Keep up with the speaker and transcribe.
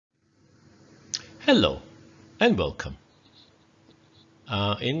Hello and welcome.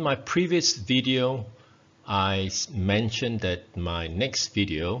 In my previous video, I mentioned that my next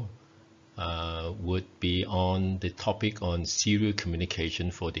video would be on the topic on serial communication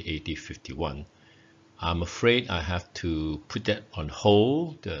for the AT51. I'm afraid I have to put that on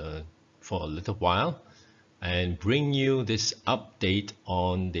hold for a little while and bring you this update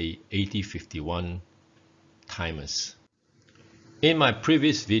on the AT51 timers. In my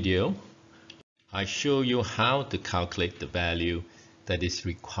previous video, I show you how to calculate the value that is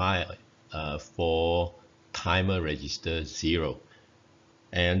required for timer register 0.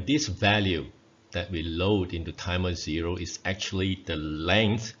 And this value that we load into timer 0 is actually the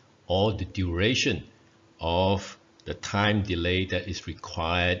length or the duration of the time delay that is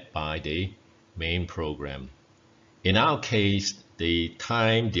required by the main program. In our case, the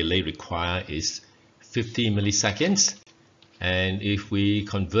time delay required is 50 milliseconds. And if we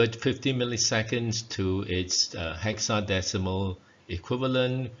convert 50 milliseconds to its hexadecimal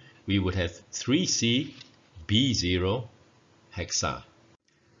equivalent, we would have 3C B0 hexa.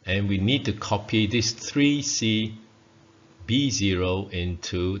 And we need to copy this 3C B0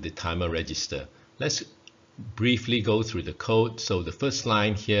 into the timer register. Let's briefly go through the code. So the first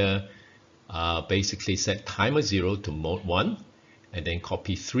line here basically set timer 0 to mode 1, and then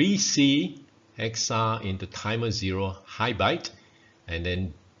copy 3C hexa into timer 0 high byte, and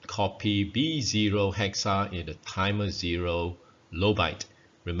then copy B0 hexa into timer 0 low byte.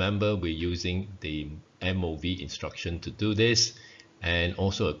 Remember, we're using the MOV instruction to do this. And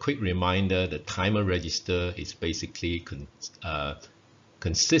also a quick reminder, the timer register is basically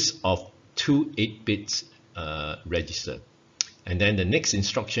consists of two 8-bit register. And then the next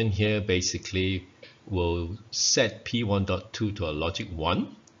instruction here basically will set P1.2 to a logic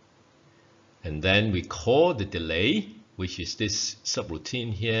 1. And then we call the delay, which is this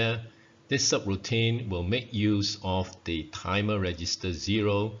subroutine here. This subroutine will make use of the timer register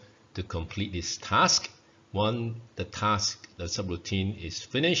 0 to complete this task. Once the subroutine is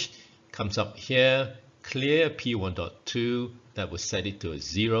finished, comes up here, clear P1.2, that will set it to a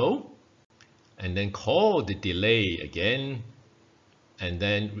 0. And then call the delay again. And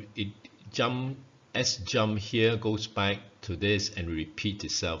then sjump here goes back to this and repeat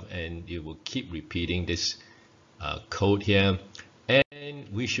itself, and it will keep repeating this code here. And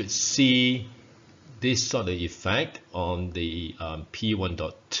we should see this sort of effect on the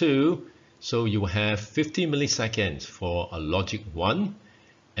P1.2. So you have 50 milliseconds for a logic 1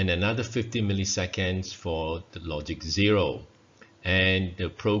 and another 50 milliseconds for the logic 0. And the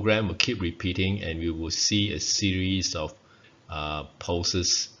program will keep repeating, and we will see a series of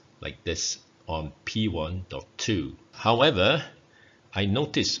pulses like this on P1.2. However, I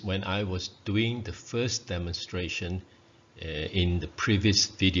noticed when I was doing the first demonstration in the previous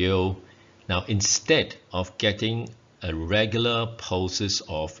video, now instead of getting a regular pulses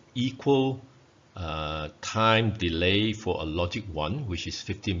of equal time delay for a logic 1, which is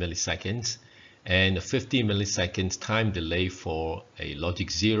 50 milliseconds, and a 50 milliseconds time delay for a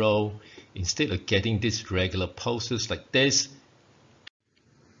logic 0, instead of getting these regular pulses like this,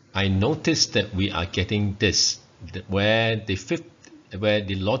 I noticed that we are getting this, where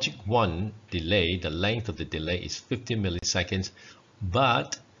the logic 1 delay, the length of the delay is 50 milliseconds,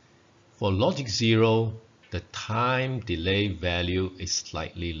 but for logic 0, the time delay value is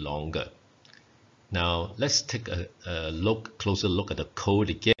slightly longer. Now let's take a closer look at the code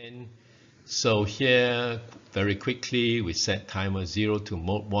again. So here, very quickly, we set timer 0 to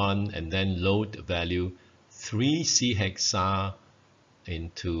mode 1 and then load the value 3C hexa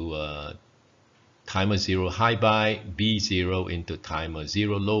into timer 0 high byte, B0 into timer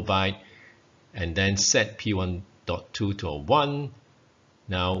 0 low byte, and then set P1.2 to a 1.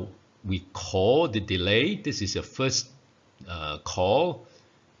 Now we call the delay. This is your first call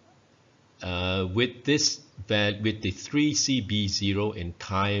with the 3CB0 in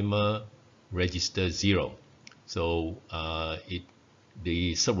timer register 0. So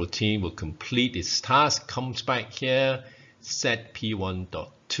the subroutine will complete its task, comes back here, set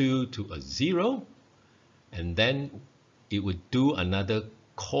P1.2 to a 0, and then it would do another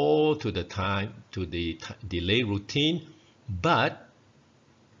call to the delay routine. But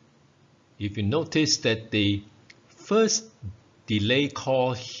if you notice that the first delay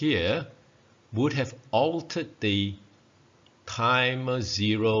call here would have altered the timer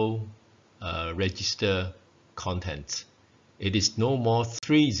 0 register contents. It is no more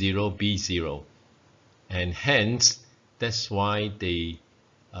 30B0, and hence that's why the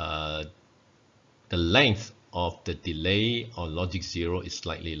length of the delay on logic 0 is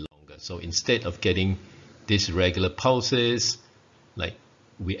slightly longer. So instead of getting these regular pulses like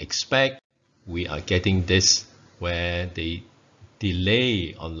we expect, we are getting this where the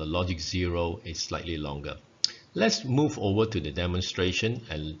delay on the logic 0 is slightly longer. Let's move over to the demonstration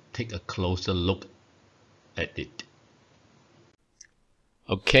and take a closer look at it.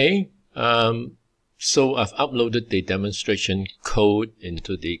 Okay, so I've uploaded the demonstration code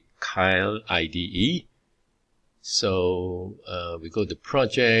into the Keil IDE. So we go to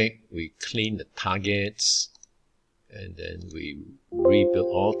project, we clean the targets, and then we rebuild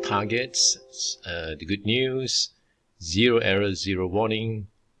all targets. The good news, 0 error, 0 warning,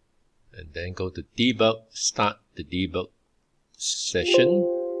 and then go to debug, start the debug session.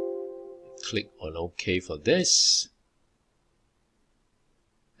 Click on OK for this.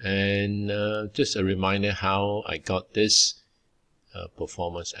 And just a reminder how I got this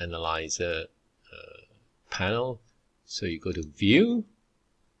performance analyzer panel. So you go to view,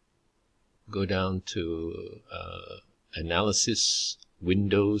 go down to analysis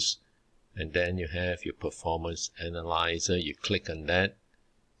windows, and then you have your performance analyzer. You click on that.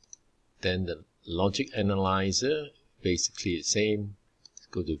 Then the logic analyzer, basically the same.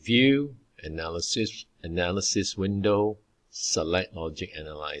 Go to view, analysis window, select logic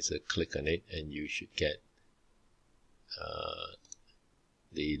analyzer, click on it, and you should get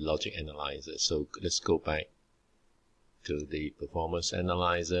the logic analyzer. So let's go back to the performance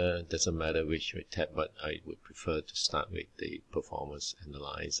analyzer. Doesn't matter which tab, but I would prefer to start with the performance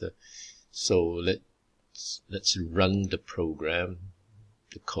analyzer. So let's run the program,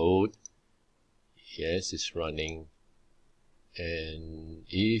 the code. Yes, it's running. And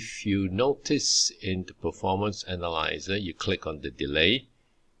if you notice in the performance analyzer, you click on the delay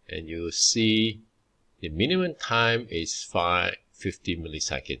and you'll see the minimum time is 50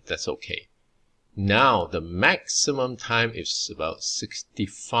 milliseconds. That's okay. Now the maximum time is about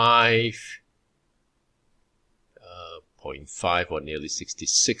 65.5 or nearly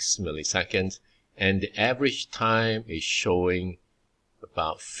 66 milliseconds, and the average time is showing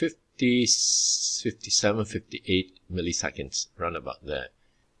about 57, 58 milliseconds, round about there.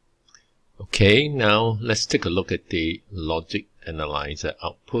 Okay, now let's take a look at the logic analyzer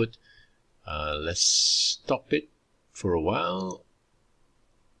output. Let's stop it for a while,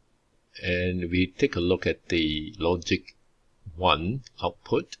 and we take a look at the logic 1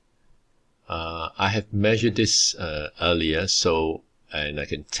 output. I have measured this earlier, and I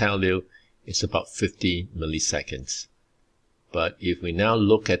can tell you it's about 50 milliseconds. But if we now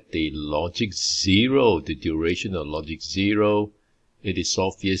look at the logic 0, the duration of logic 0, it is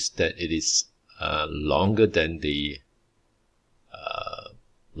obvious that it is longer than the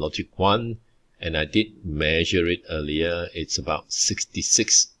logic 1, and I did measure it earlier. It's about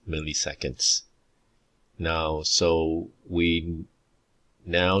 66 milliseconds. Now, so we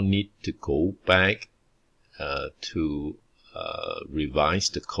now need to go back to revise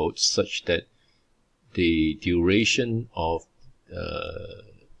the code such that the duration of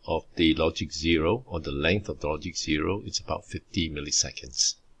the logic 0, or the length of the logic 0, is about 50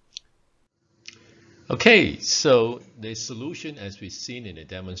 milliseconds. Okay, so the solution, as we've seen in the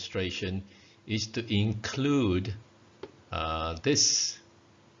demonstration, is to include this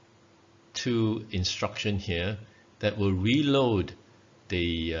 2 instruction here that will reload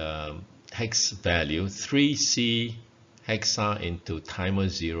the hex value 3C hexar into timer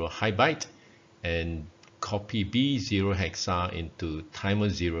 0 high byte, and copy B0 hexar into timer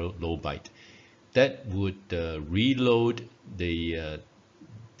 0 low byte. That would reload the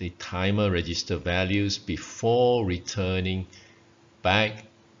timer register values before returning back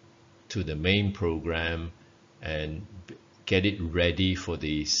to the main program and get it ready for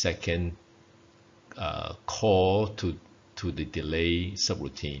the second call to the delay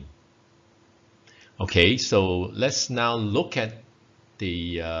subroutine. Okay, so let's now look at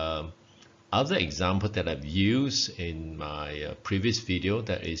the other example that I've used in my previous video,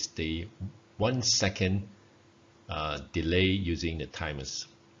 that is the 1 second delay using the timers.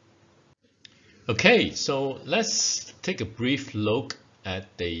 Okay, so let's take a brief look at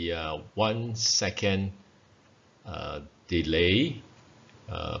the 1 second delay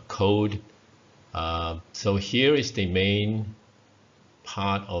code. So here is the main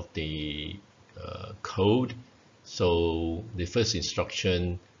part of the code. So the first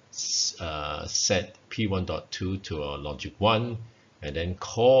instruction, set P1.2 to our logic 1, and then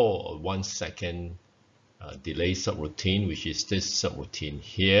call a 1 second delay subroutine, which is this subroutine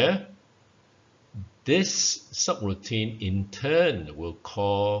here. This subroutine in turn will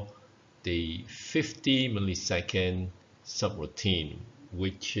call the 50 millisecond subroutine,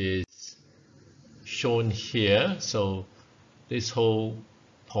 which is shown here. So this whole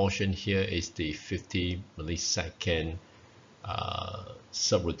portion here is the 50 millisecond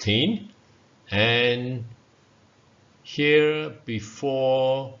subroutine, And here,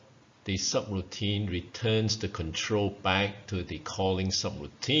 before the subroutine returns the control back to the calling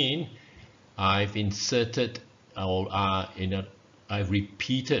subroutine, I've inserted, or I've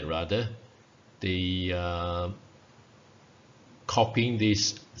repeated rather, the copying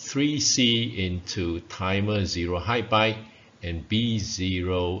this 3C into timer 0 high byte and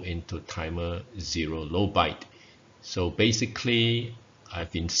B0 into timer 0 low byte. So basically,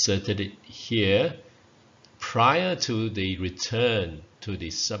 I've inserted it here prior to the return to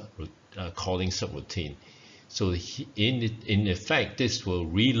the calling subroutine. So in effect, this will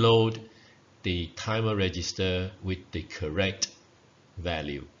reload the timer register with the correct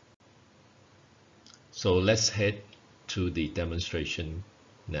value. So let's head to the demonstration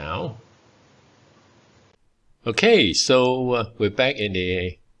now. Okay, so we're back in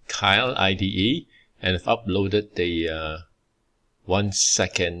the Keil IDE, and I've uploaded the 1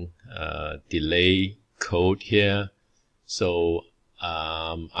 second delay code here. So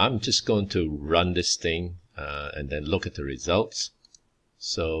I'm just going to run this thing and then look at the results.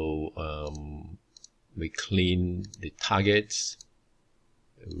 So we clean the targets,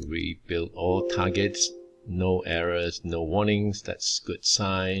 rebuild all targets, no errors, no warnings. That's good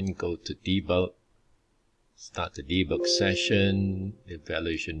sign. Go to debug, start the debug session,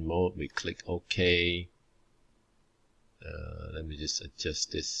 evaluation mode. We click OK. Let me just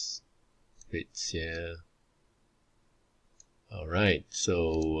adjust this bits here. All right,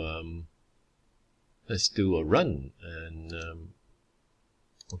 so let's do a run. And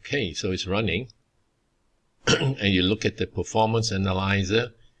okay, so it's running. And you look at the performance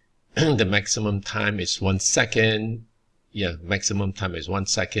analyzer. The maximum time is 1 second. Yeah, maximum time is 1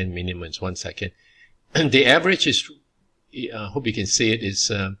 second, minimum is 1 second. And the average is, I hope you can see it, is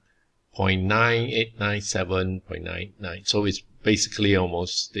 0.9897, 0.99. So it's basically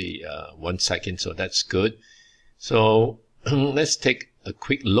almost the 1 second, so that's good. So let's take a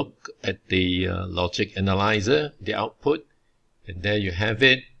quick look at the logic analyzer, the output, and there you have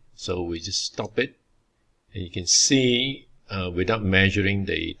it. So we just stop it, and you can see without measuring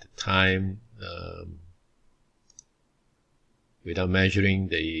the time, without measuring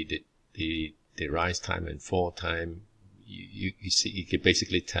the rise time and fall time, you see, you can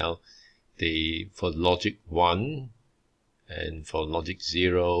basically tell for logic 1 and for logic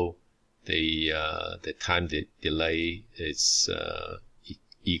 0, the time delay is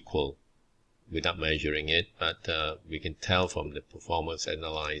equal without measuring it, but we can tell from the performance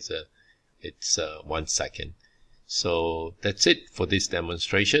analyzer it's 1 second. So that's it for this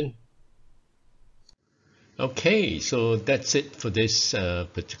demonstration. Okay, so that's it for this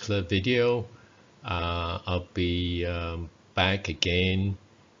particular video. I'll be back again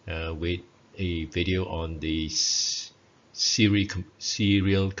with a video on the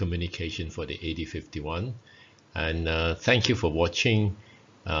serial communication for the 8051. And thank you for watching.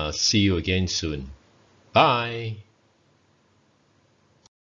 See you again soon. Bye.